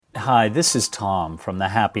Hi, this is Tom from the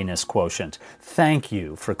Happiness Quotient. Thank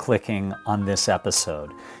you for clicking on this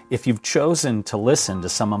episode. If you've chosen to listen to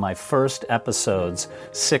some of my first episodes,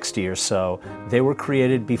 60 or so, they were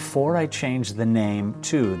created before I changed the name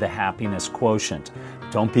to the Happiness Quotient.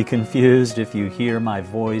 Don't be confused if you hear my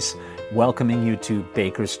voice welcoming you to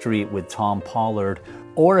Baker Street with Tom Pollard,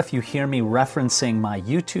 or if you hear me referencing my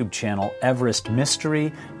YouTube channel, Everest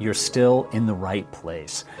Mystery, you're still in the right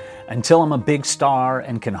place. Until I'm a big star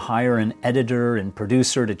and can hire an editor and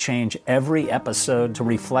producer to change every episode to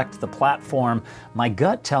reflect the platform, my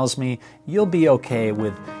gut tells me you'll be okay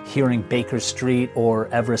with hearing Baker Street or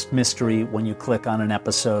Everest Mystery when you click on an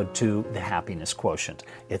episode to the Happiness Quotient.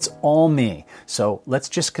 It's all me. So let's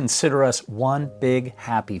just consider us one big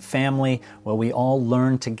happy family where we all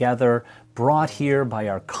learn together, brought here by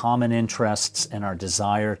our common interests and our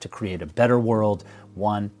desire to create a better world,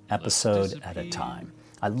 one episode at a time.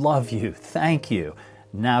 I love you. Thank you.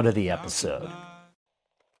 Now to the episode.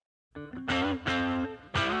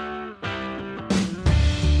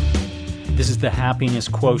 This is the Happiness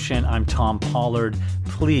Quotient. I'm Tom Pollard.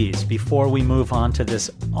 Please, before we move on to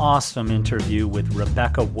this awesome interview with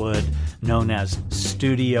Rebecca Wood, known as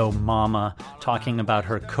Studio Mama, talking about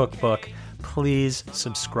her cookbook, please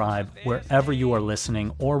subscribe wherever you are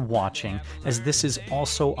listening or watching, as this is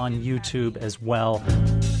also on YouTube as well.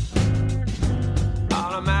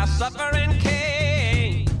 My suffering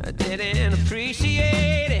came, I didn't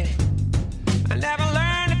appreciate it. I never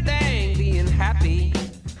learned a thing being happy.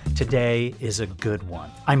 Today is a good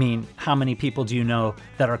one. I mean, how many people do you know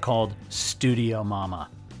that are called Studio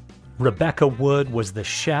Mama? Rebecca Wood was the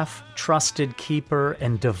chef, trusted keeper,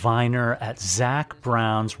 and diviner at Zach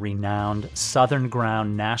Brown's renowned Southern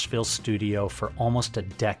Ground Nashville studio for almost a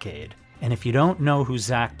decade. And if you don't know who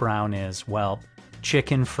Zach Brown is, well,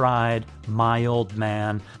 Chicken Fried, My Old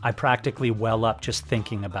Man. I practically well up just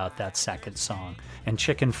thinking about that second song. And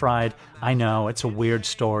Chicken Fried, I know, it's a weird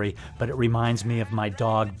story, but it reminds me of my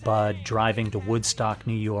dog Bud driving to Woodstock,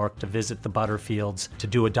 New York to visit the Butterfields to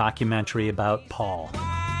do a documentary about Paul.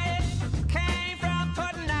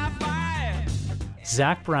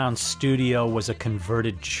 Zach Brown's studio was a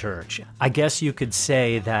converted church. I guess you could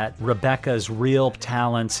say that Rebecca's real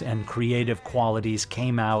talents and creative qualities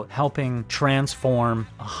came out helping transform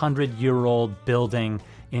a 100-year-old building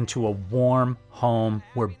into a warm home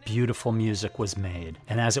where beautiful music was made.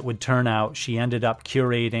 And as it would turn out, she ended up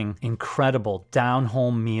curating incredible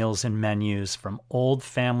down-home meals and menus from old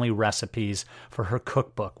family recipes for her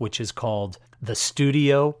cookbook, which is called The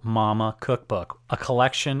Studio Mama Cookbook, a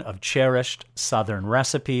collection of cherished Southern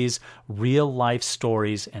recipes, real-life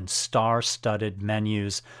stories, and star-studded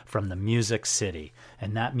menus from the Music City.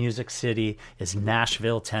 And that Music City is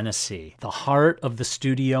Nashville, Tennessee. The heart of the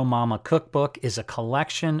Studio Mama Cookbook is a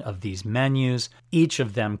collection of these menus, each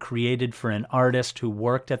of them created for an artist who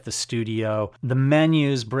worked at the studio. The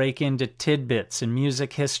menus break into tidbits in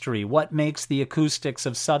music history. What makes the acoustics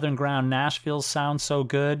of Southern Ground Nashville sound so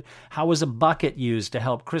good? How was a bucket used to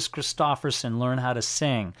help Chris Christopherson learn how to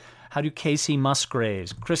sing? How do Casey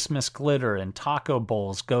Musgraves, Christmas glitter, and taco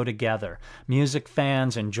bowls go together? Music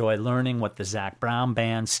fans enjoy learning what the Zach Brown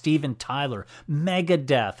Band, Steven Tyler,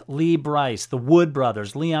 Megadeth, Lee Brice, the Wood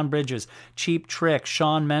Brothers, Leon Bridges, Cheap Trick,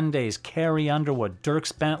 Shawn Mendes, Carrie Underwood,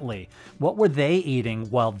 Dierks Bentley. What were they eating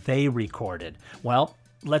while they recorded? Well,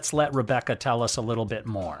 let's let Rebecca tell us a little bit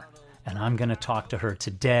more. And I'm going to talk to her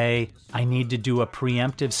today. I need to do a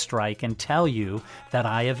preemptive strike and tell you that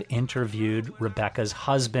I have interviewed Rebecca's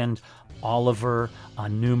husband, Oliver,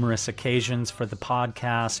 on numerous occasions for the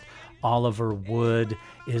podcast. Oliver Wood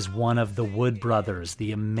is one of the Wood Brothers,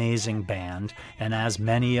 the amazing band, and as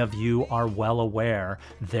many of you are well aware,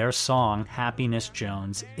 their song, Happiness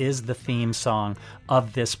Jones, is the theme song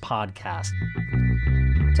of this podcast.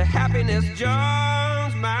 To Happiness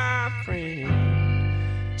Jones, my friend.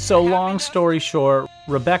 So long story short,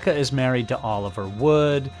 Rebecca is married to Oliver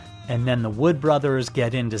Wood, and then the Wood Brothers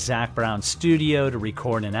get into Zach Brown's studio to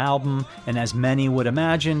record an album, and as many would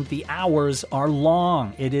imagine, the hours are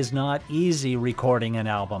long. It is not easy recording an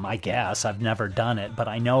album, I guess. I've never done it, but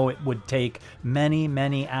I know it would take many,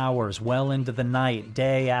 many hours, well into the night,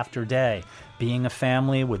 day after day. Being a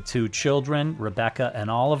family with 2 children, Rebecca and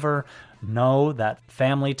Oliver, know that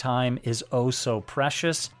family time is oh so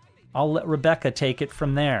precious. I'll let Rebecca take it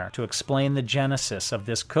from there to explain the genesis of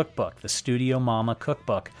this cookbook, the Studio Mama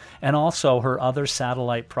Cookbook, and also her other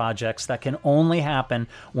satellite projects that can only happen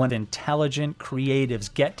when intelligent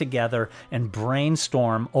creatives get together and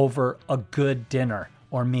brainstorm over a good dinner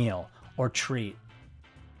or meal or treat.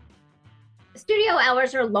 Studio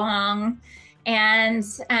hours are long. And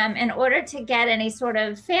in order to get any sort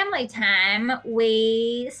of family time,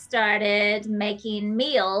 we started making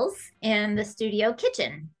meals in the studio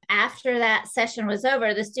kitchen. After that session was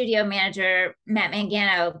over, the studio manager, Matt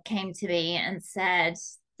Mangano, came to me and said,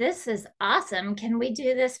 "This is awesome. Can we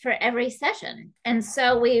do this for every session?" And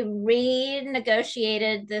so we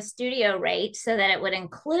renegotiated the studio rate so that it would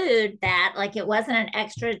include that. Like it wasn't an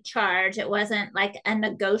extra charge, it wasn't like a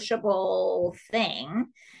negotiable thing.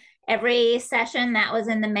 Every session that was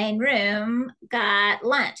in the main room got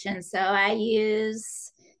lunch. And so I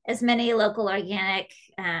use as many local organic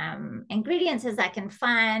ingredients as I can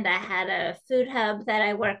find. I had a food hub that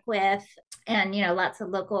I work with, and lots of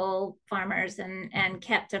local farmers, and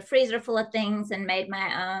kept a freezer full of things and made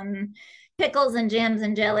my own pickles and jams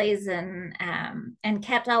and jellies, and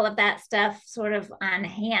kept all of that stuff sort of on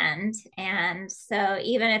hand. And so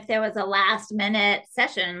even if there was a last minute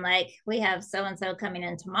session, like we have so and so coming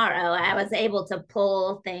in tomorrow, I was able to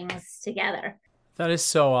pull things together. That is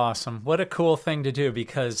so awesome. What a cool thing to do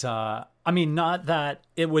because, I mean, not that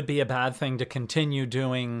it would be a bad thing to continue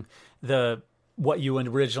doing what you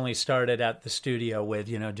originally started at the studio with,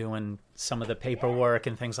 doing some of the paperwork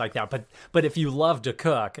and things like that. But if you love to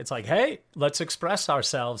cook, it's like, hey, let's express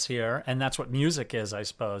ourselves here. And that's what music is, I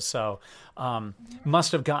suppose. So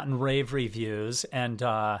must have gotten rave reviews. And,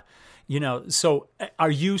 so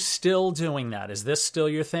are you still doing that? Is this still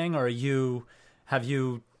your thing? Or have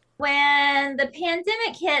you When the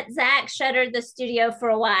pandemic hit, Zach shuttered the studio for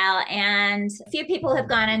a while, and a few people have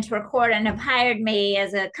gone in to record and have hired me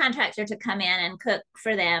as a contractor to come in and cook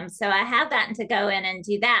for them. So I have gotten to go in and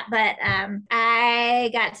do that. But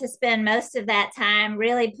I got to spend most of that time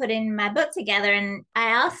really putting my book together. And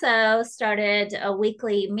I also started a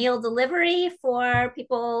weekly meal delivery for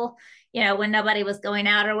people, when nobody was going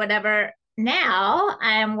out or whatever. Now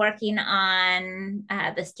I'm working on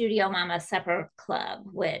the Studio Mama Supper Club,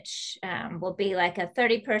 which will be like a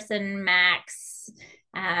 30-person max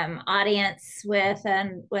audience with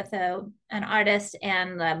an artist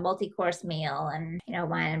and a multi-course meal, and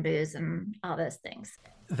wine and booze and all those things.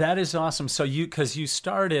 That is awesome. So because you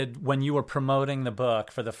started when you were promoting the book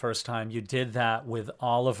for the first time, you did that with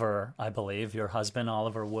Oliver, I believe, your husband,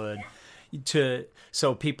 Oliver Wood,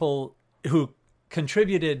 so people who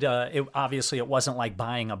contributed, obviously it wasn't like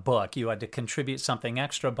buying a book. You had to contribute something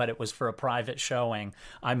extra, but it was for a private showing.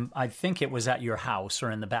 I think it was at your house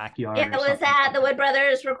or in the backyard. It was at the Wood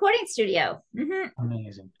Brothers recording studio.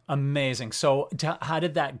 Mm-hmm. Amazing. So how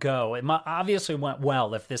did that go? It obviously went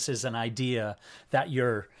well if this is an idea that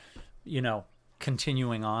you're,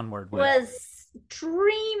 continuing onward with. It was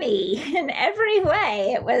dreamy in every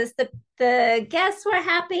way. It was the guests were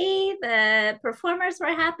happy, the performers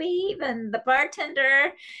were happy, even the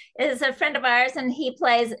bartender is a friend of ours, and he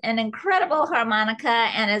plays an incredible harmonica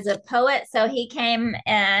and is a poet. So he came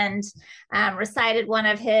and recited one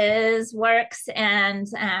of his works and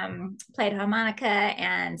played harmonica,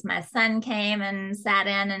 and my son came and sat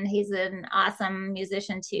in, and he's an awesome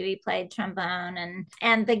musician too. He played trombone,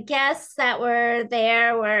 and the guests that were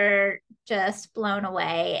there were just blown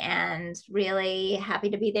away and really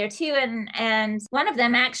happy to be there too. And one of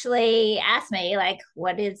them actually asked me, like,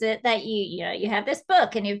 what is it that you have this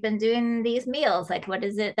book and you've been doing these meals, like, what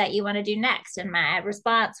is it that you want to do next? And my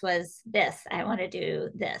response was this: I want to do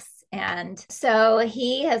this. And so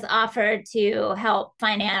he has offered to help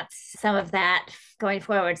finance some of that going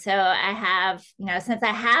forward. So I have, since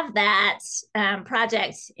I have that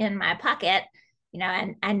project in my pocket,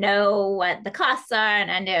 and I know what the costs are,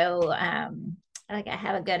 and I know like I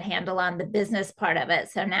have a good handle on the business part of it.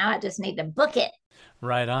 So now I just need to book it.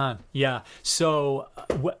 Right on. Yeah. So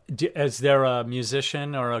is there a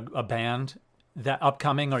musician or a band that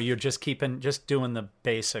upcoming, or you're just doing the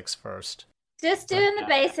basics first? Just doing the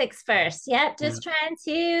basics first. Yep. Just trying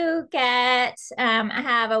to get, I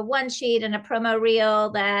have a one sheet and a promo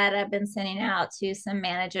reel that I've been sending out to some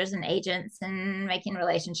managers and agents and making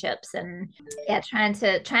relationships, and trying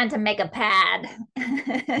to make a pad.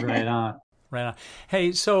 Right on. Right on.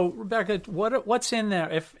 Hey, so Rebecca, what's in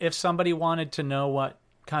there? If somebody wanted to know what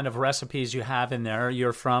kind of recipes you have in there,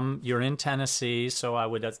 you're in Tennessee, so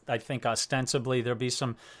I think ostensibly there'll be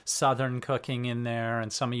some Southern cooking in there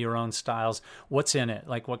and some of your own styles. What's in it?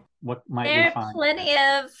 Like what might we find? There are plenty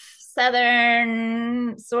of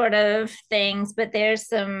Southern sort of things, but there's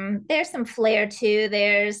some flair too.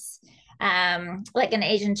 There's like an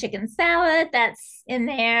Asian chicken salad that's in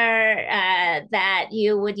there that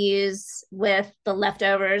you would use with the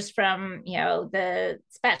leftovers from the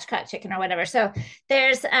spatchcock chicken or whatever. So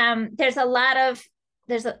there's a lot of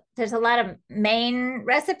main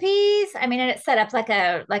recipes. I mean, and it's set up like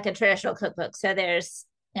a traditional cookbook. So there's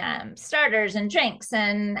starters and drinks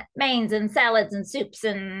and mains and salads and soups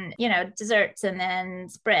and, desserts and then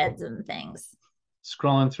spreads and things.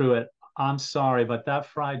 Scrolling through it. I'm sorry, but that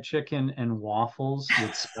fried chicken and waffles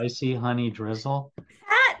with spicy honey drizzle,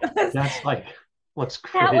 That that's like what's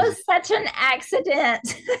that crazy. was such an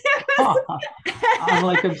accident. I'm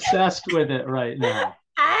like obsessed with it right now.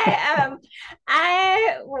 I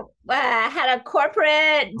had a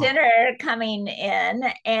corporate dinner coming in,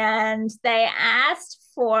 and they asked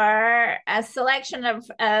for a selection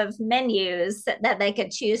of menus that they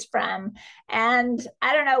could choose from. And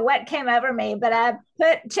I don't know what came over me, but I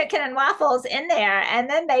put chicken and waffles in there, and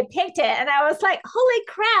then they picked it, and I was like, "Holy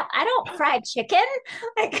crap! I don't fry chicken!"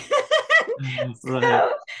 Like,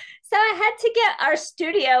 Right. so I had to get our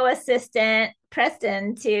studio assistant,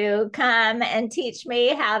 Preston, to come and teach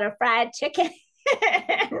me how to fry chicken.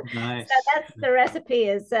 Nice. So that's the recipe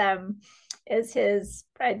is his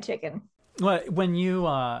fried chicken. Well, when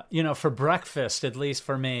for breakfast, at least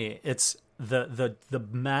for me, it's the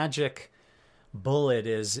magic bullet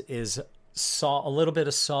is salt, a little bit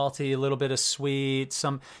of salty, a little bit of sweet,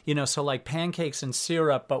 some, so like pancakes and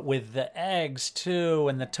syrup, but with the eggs too,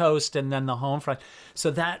 and the toast, and then the home fry. So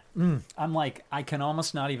that, I'm like, I can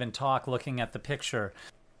almost not even talk looking at the picture.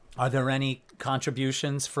 Are there any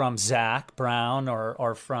contributions from Zach Brown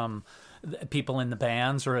or from people in the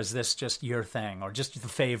bands, or is this just your thing, or just the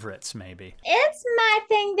favorites maybe? It's my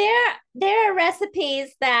thing. There are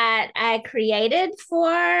recipes that I created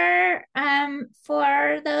for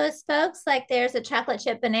those folks. Like there's a chocolate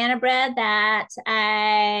chip banana bread that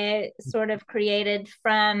I sort of created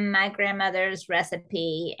from my grandmother's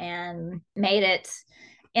recipe and made it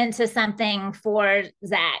into something for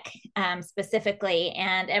Zach specifically.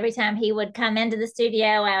 And every time he would come into the studio,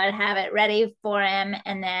 I would have it ready for him,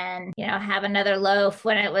 and then, have another loaf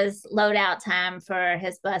when it was load out time for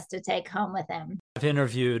his bus to take home with him. I've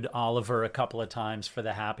interviewed Oliver a couple of times for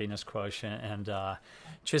the Happiness Quotient, and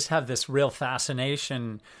just have this real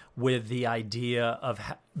fascination with the idea of,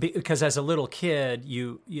 because as a little kid,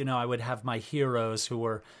 I would have my heroes who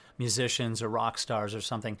were musicians or rock stars or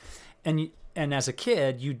something. And as a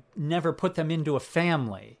kid, you never put them into a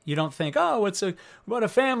family. You don't think, oh, what a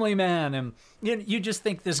family man. And you just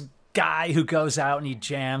think this guy who goes out and he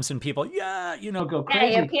jams and people, go crazy. Yeah,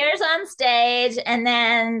 he appears on stage, and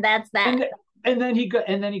then that's that. And then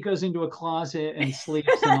he goes into a closet and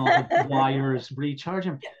sleeps, and all the wires recharge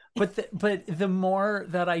him. But the more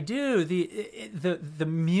that I do, the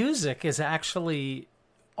music is actually,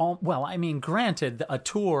 well, I mean, granted, a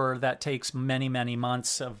tour that takes many, many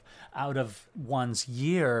months out of one's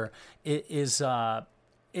year can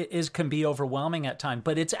be overwhelming at times.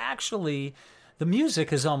 But it's actually, the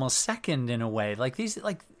music is almost second in a way. Like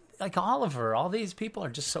like Oliver, all these people are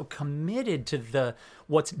just so committed to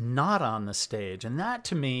what's not on the stage, and that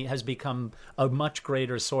to me has become a much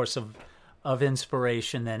greater source of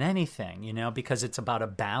inspiration than anything, because it's about a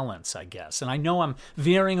balance, I guess. And I know I'm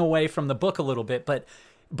veering away from the book a little bit, but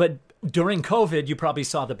during COVID, you probably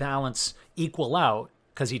saw the balance equal out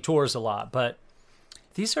because he tours a lot. But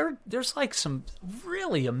there's like some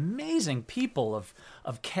really amazing people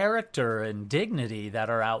of character and dignity that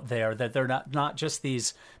are out there, that they're not just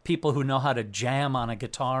these people who know how to jam on a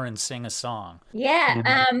guitar and sing a song.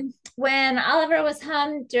 Yeah. When Oliver was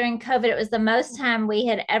home during COVID, it was the most time we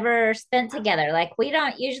had ever spent together. Like, we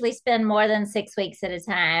don't usually spend more than 6 weeks at a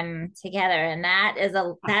time together. And that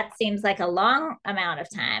seems like a long amount of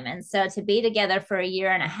time. And so to be together for a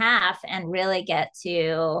year and a half and really get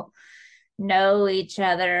to know each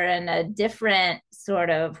other in a different sort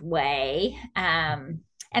of way,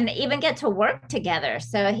 and even get to work together.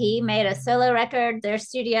 So he made a solo record. Their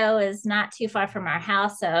studio is not too far from our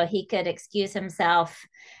house, so he could excuse himself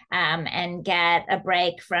and get a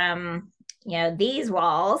break from these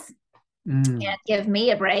walls, and give me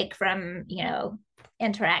a break from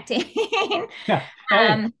interacting. Yeah.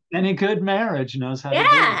 Hey, any good marriage knows how to do it.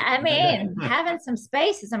 I mean, having some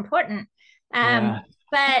space is important.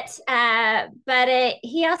 But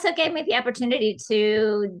he also gave me the opportunity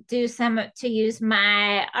to use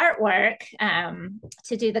my artwork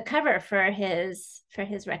to do the cover for his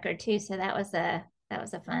record too. So that was a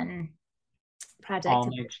fun project to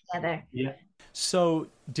put together. Yeah. So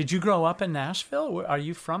did you grow up in Nashville? Are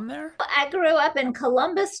you from there? I grew up in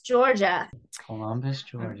Columbus, Georgia. Columbus,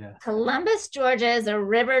 Georgia. Columbus, Georgia is a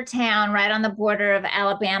river town right on the border of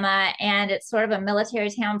Alabama, and it's sort of a military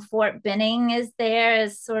town. Fort Benning is there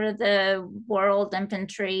as sort of the World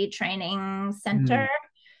Infantry Training Center.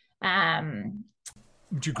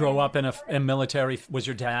 Did you grow up in a military? Was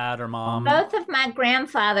your dad or mom? Both of my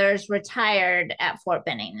grandfathers retired at Fort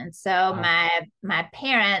Benning, and so my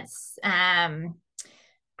parents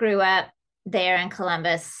grew up there in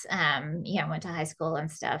Columbus. Went to high school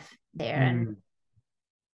and stuff there. And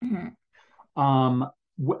Mm.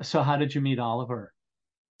 mhm. So how did you meet Oliver?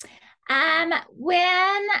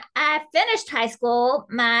 When I finished high school,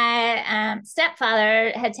 my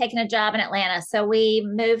stepfather had taken a job in Atlanta. So we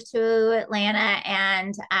moved to Atlanta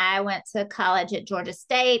and I went to college at Georgia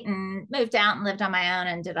State and moved out and lived on my own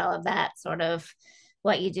and did all of that sort of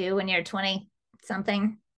what you do when you're 20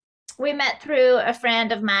 something. We met through a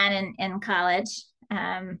friend of mine in college.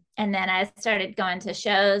 And then I started going to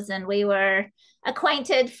shows and we were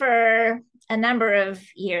acquainted for a number of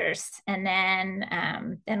years. And then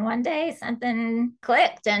one day something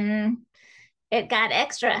clicked and it got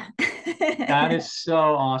extra. That is so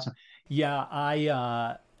awesome. Yeah,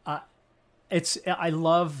 I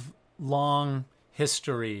love long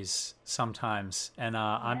histories sometimes. And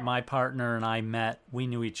my partner and I met. We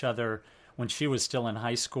knew each other when she was still in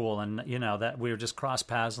high school, and that we were just cross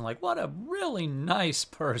paths and like, what a really nice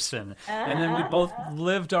person. And then we both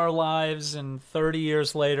lived our lives, and 30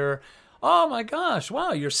 years later, oh my gosh,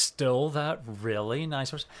 wow, you're still that really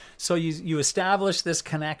nice person. So you establish this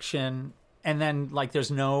connection, and then like there's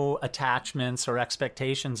no attachments or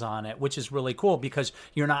expectations on it, which is really cool because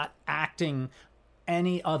you're not acting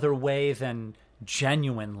any other way than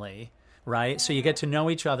genuinely, right? So you get to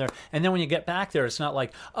know each other, and then when you get back there, it's not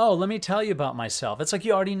like, oh, let me tell you about myself. It's like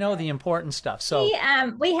you already know the important stuff. So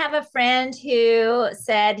we have a friend who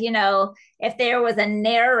said, if there was a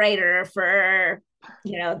narrator for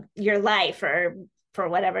your life or for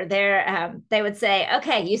whatever, they would say,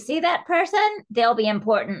 okay, you see that person, they'll be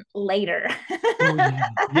important later.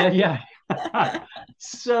 oh, yeah.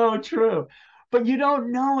 So true. But you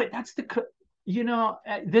don't know it. That's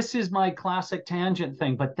this is my classic tangent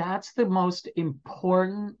thing, but that's the most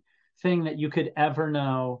important thing that you could ever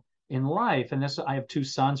know in life. And I have two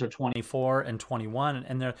sons, are 24 and 21,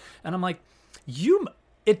 and I'm like,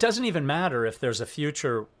 it doesn't even matter if there's a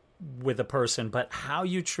future with a person, but how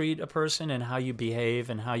you treat a person and how you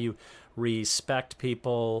behave and how you respect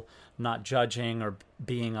people, not judging or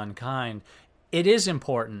being unkind, it is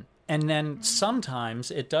important. And then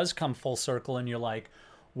sometimes it does come full circle and you're like,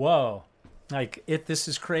 whoa, like this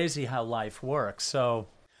is crazy how life works. So,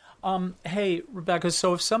 hey, Rebecca,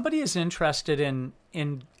 so if somebody is interested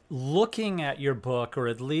in looking at your book or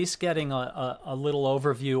at least getting a little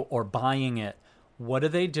overview or buying it, what do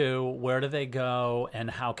they do? Where do they go?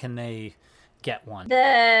 And how can they get one?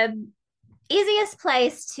 The easiest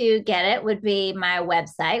place to get it would be my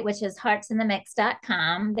website, which is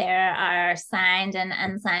heartsinthemix.com. There are signed and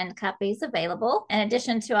unsigned copies available. In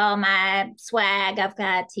addition to all my swag, I've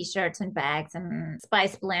got t-shirts and bags and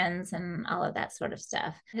spice blends and all of that sort of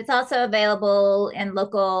stuff. It's also available in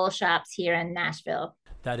local shops here in Nashville.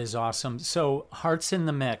 That is awesome. So Hearts in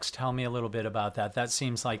the Mix, tell me a little bit about that. That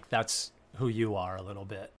seems like that's who you are a little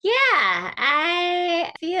bit. Yeah,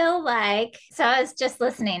 I feel like, so I was just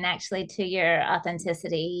listening actually to your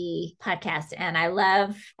authenticity podcast, and I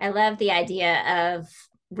love the idea of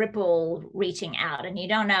ripple reaching out, and you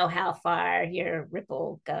don't know how far your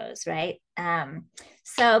ripple goes, right?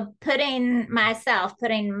 So putting my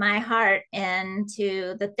heart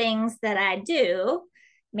into the things that I do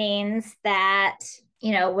means that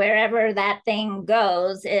wherever that thing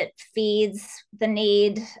goes, it feeds the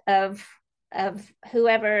need of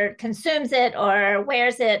whoever consumes it or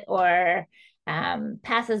wears it or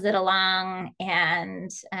passes it along.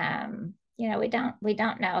 And we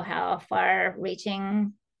don't know how far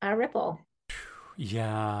reaching our ripple.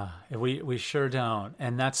 Yeah, we sure don't.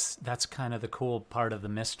 And that's kind of the cool part of the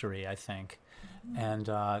mystery, I think. And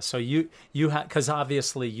so you have, because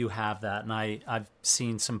obviously you have that, and I've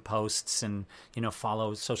seen some posts and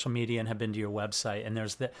follow social media and have been to your website, and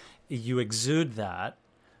you exude that.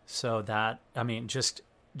 So that, I mean, just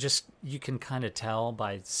you can kind of tell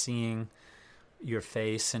by seeing your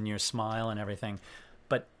face and your smile and everything.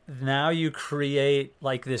 But now you create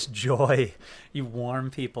like this joy. You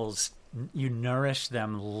you nourish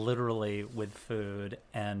them literally with food,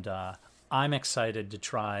 and I'm excited to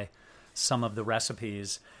try some of the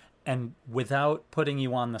recipes. And without putting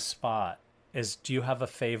you on the spot, do you have a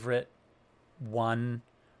favorite one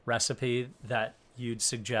recipe that you'd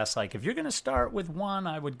suggest? Like, if you're going to start with one,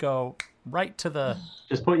 I would go right to the...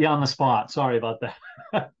 Just put you on the spot. Sorry about that.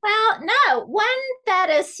 Well, no, one that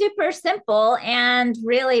is super simple and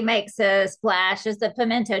really makes a splash is the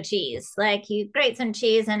pimento cheese. Like, you grate some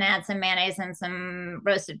cheese and add some mayonnaise and some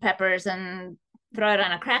roasted peppers and throw it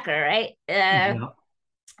on a cracker, right? Yeah.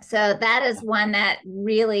 So that is one that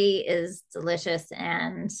really is delicious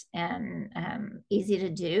and easy to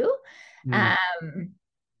do. Mm.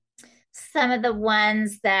 some of the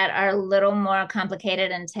ones that are a little more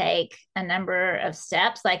complicated and take a number of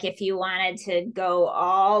steps, like if you wanted to go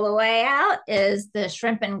all the way out, is the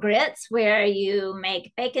shrimp and grits, where you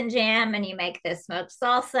make bacon jam and you make this smoked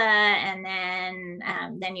salsa,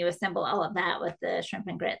 and then you assemble all of that with the shrimp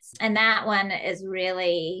and grits. And that one is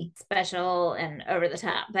really special and over the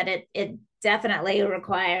top, but it definitely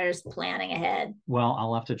requires planning ahead. Well,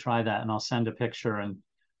 I'll have to try that, and I'll send a picture, and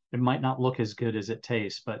it might not look as good as it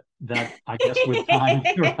tastes, but that, I guess, with time,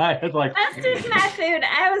 right? Like, Mustard's my food.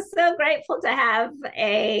 I was so grateful to have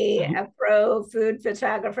a pro food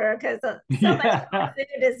photographer, because so much of my food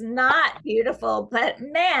is not beautiful, but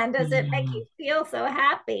man, does it make you feel so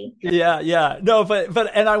happy. Yeah. No,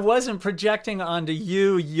 but and I wasn't projecting onto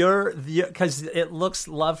you, because it looks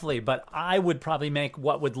lovely, but I would probably make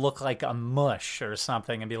what would look like a mush or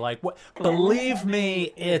something and be like, "What? Believe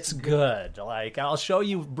me, it's good." Like, I'll show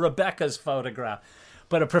you Rebecca's photograph.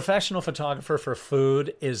 But a professional photographer for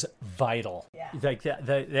food is vital. Yeah. Like,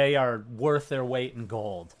 they are worth their weight in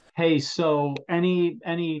gold. Hey, so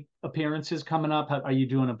any appearances coming up? Are you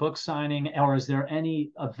doing a book signing, or is there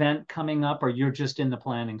any event coming up, or you're just in the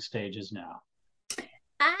planning stages now?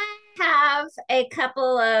 I have a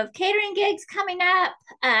couple of catering gigs coming up.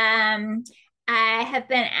 I have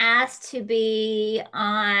been asked to be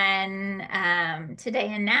on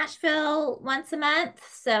Today in Nashville once a month.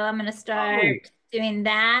 So I'm going to start doing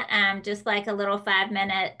that, just like a little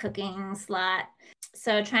 5-minute cooking slot.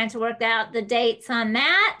 So trying to work out the dates on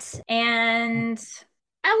that. And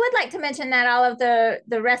I would like to mention that all of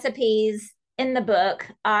the recipes in the book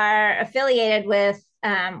are affiliated with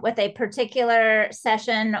a particular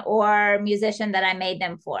session or musician that I made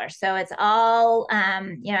them for. So it's all,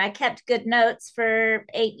 I kept good notes for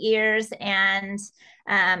 8 years, and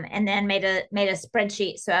then made a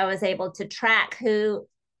spreadsheet, so I was able to track who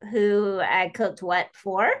I cooked what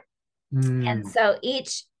for. And so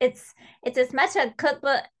it's as much a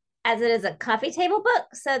cookbook as it is a coffee table book.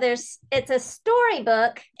 So it's a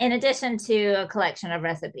storybook in addition to a collection of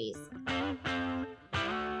recipes.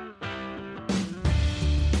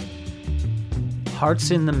 Heart's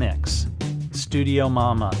in the mix. Studio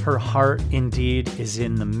Mama. Her heart indeed is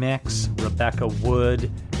in the mix. Rebecca Wood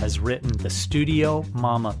has written the Studio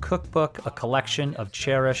Mama Cookbook, a collection of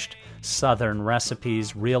cherished Southern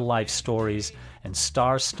recipes, real-life stories, and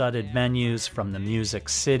star-studded menus from the Music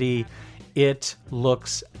City. It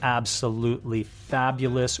looks absolutely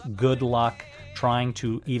fabulous. Good luck trying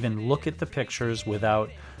to even look at the pictures without,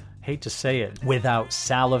 hate to say it, without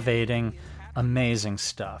salivating. Amazing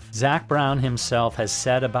stuff. Zach Brown himself has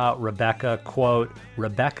said about Rebecca, quote,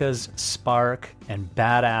 "Rebecca's spark and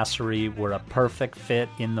badassery were a perfect fit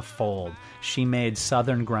in the fold. She made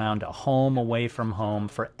Southern Ground a home away from home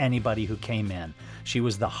for anybody who came in. She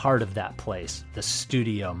was the heart of that place, the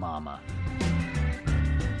Studio Mama."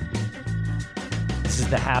 This is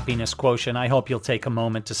the Happiness Quotient. I hope you'll take a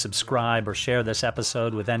moment to subscribe or share this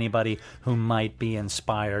episode with anybody who might be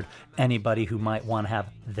inspired, anybody who might want to have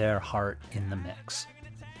their heart in the mix.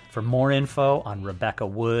 For more info on Rebecca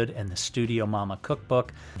Wood and the Studio Mama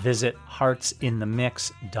Cookbook, visit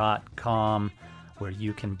heartsinthemix.com, where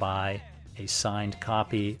you can buy a signed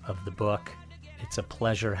copy of the book. It's a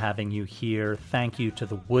pleasure having you here. Thank you to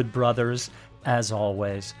the Wood Brothers, as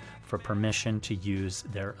always, for permission to use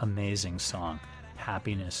their amazing song,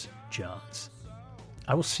 Happiness Jones.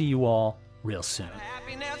 I will see you all real soon.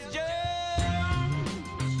 Happiness Jones.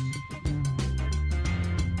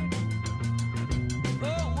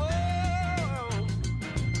 Whoa, whoa.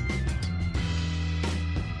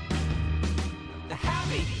 The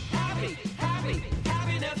happiness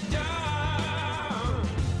Jones.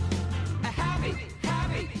 A happiness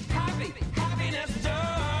Jones.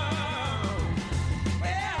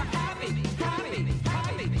 Well, happiness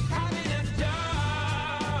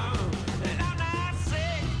Jones. And I'm not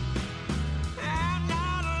sick, I'm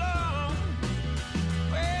not alone.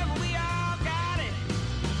 Well, we all got it.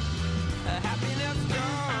 A happiness Jones.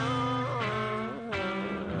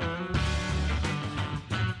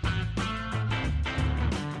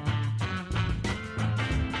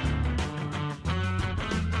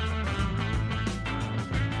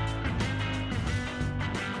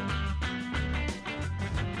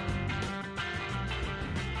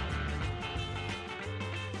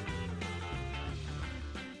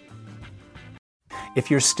 If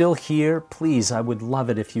you're still here, please, I would love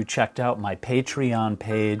it if you checked out my Patreon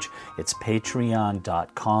page. It's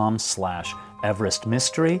patreon.com/Everest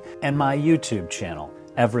Mystery, and my YouTube channel,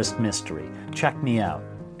 Everest Mystery. Check me out.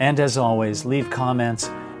 And as always, leave comments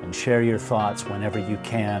and share your thoughts whenever you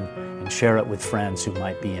can, and share it with friends who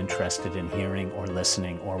might be interested in hearing or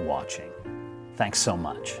listening or watching. Thanks so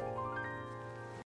much.